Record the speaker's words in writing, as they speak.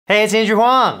Hey, it's Andrew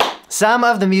Huang. Some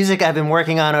of the music I've been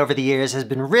working on over the years has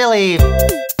been really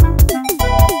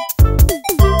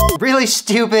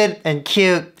stupid and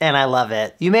cute, and I love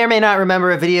it. You may or may not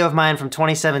remember a video of mine from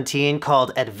 2017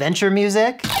 called Adventure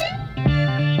Music.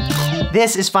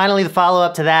 This is finally the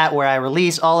follow-up to that, where I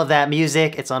release all of that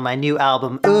music. It's on my new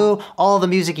album, Ooh. All the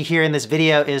music you hear in this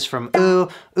video is from Ooh.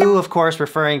 Ooh, of course,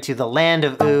 referring to the land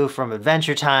of Ooh from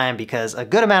Adventure Time, because a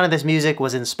good amount of this music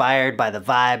was inspired by the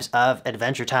vibes of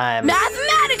Adventure Time.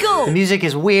 Mathematical! The music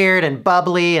is weird and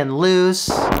bubbly and loose.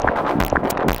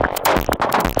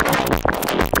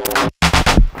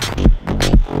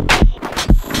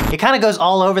 It kind of goes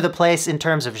all over the place in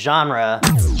terms of genre.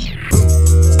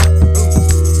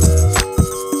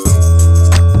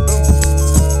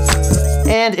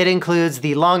 And it includes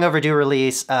the long overdue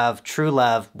release of True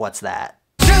Love, What's That?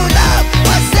 True love,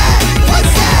 what's that?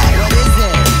 What's that? What is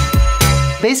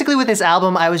it? Basically with this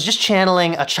album, I was just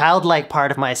channeling a childlike part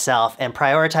of myself and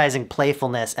prioritizing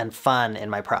playfulness and fun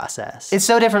in my process. It's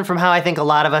so different from how I think a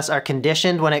lot of us are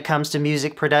conditioned when it comes to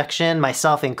music production,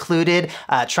 myself included,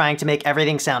 trying to make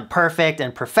everything sound perfect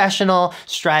and professional,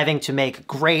 striving to make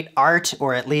great art,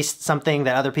 or at least something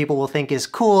that other people will think is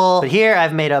cool. But here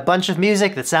I've made a bunch of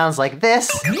music that sounds like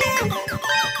this.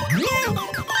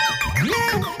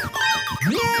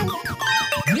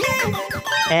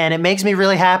 And it makes me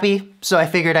really happy, so I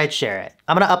figured I'd share it.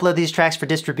 I'm gonna upload these tracks for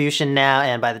distribution now,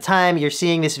 and by the time you're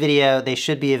seeing this video, they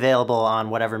should be available on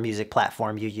whatever music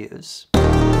platform you use.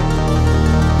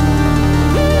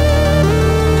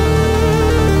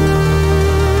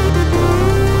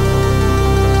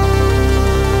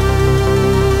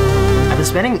 I've been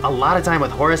spending a lot of time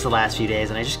with Horace the last few days,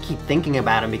 and I just keep thinking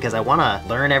about him because I want to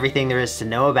learn everything there is to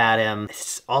know about him.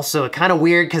 It's also kind of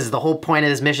weird because the whole point of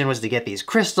this mission was to get these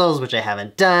crystals, which I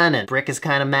haven't done, and Brick is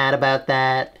kind of mad about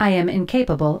that. I am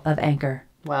incapable of anger.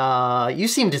 Well, you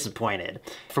seem disappointed.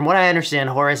 From what I understand,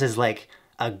 Horace is like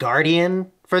a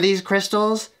guardian for these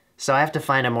crystals, so I have to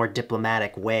find a more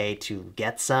diplomatic way to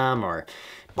get some or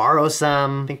borrow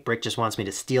some. I think Brick just wants me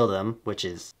to steal them, which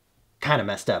is kind of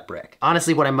messed up, Brick.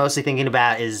 Honestly, what I'm mostly thinking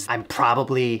about is I'm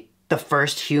probably the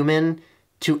first human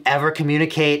to ever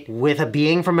communicate with a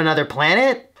being from another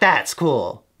planet? That's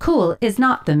cool. Cool is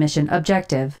not the mission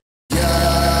objective.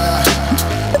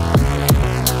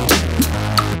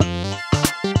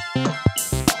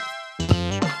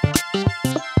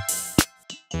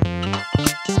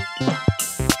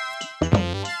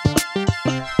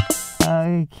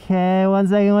 Okay, one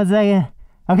second.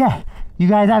 Okay, you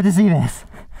guys have to see this.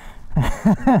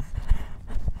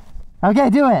 Okay,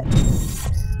 do it.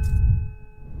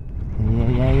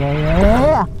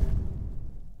 Yeah.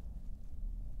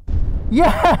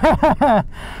 Yeah!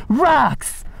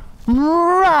 Rocks!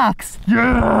 Rocks!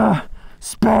 Yeah!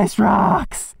 Space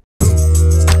rocks!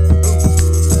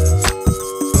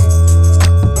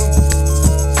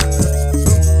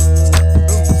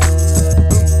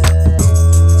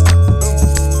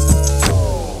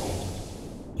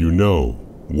 You know,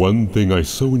 one thing I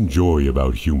so enjoy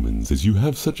about humans is you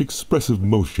have such expressive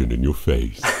motion in your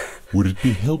face. Would it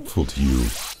be helpful to you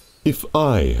if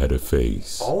I had a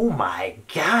face? Oh my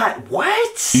god,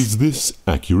 what? Is this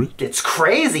accurate? It's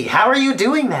crazy. How are you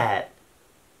doing that?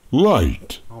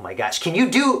 Right. Oh my gosh, can you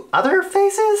do other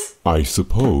faces? I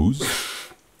suppose.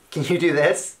 Can you do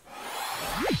this?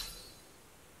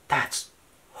 That's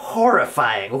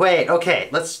horrifying. Wait, okay,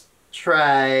 let's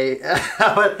try.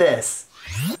 How about this?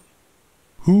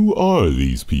 Who are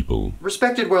these people?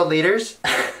 Respected world leaders.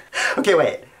 Okay,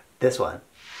 wait, this one.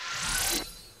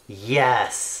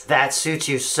 Yes, that suits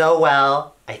you so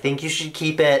well. I think you should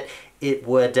keep it. It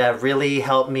would really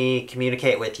help me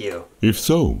communicate with you. If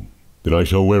so, then I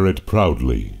shall wear it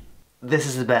proudly. This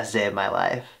is the best day of my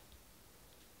life.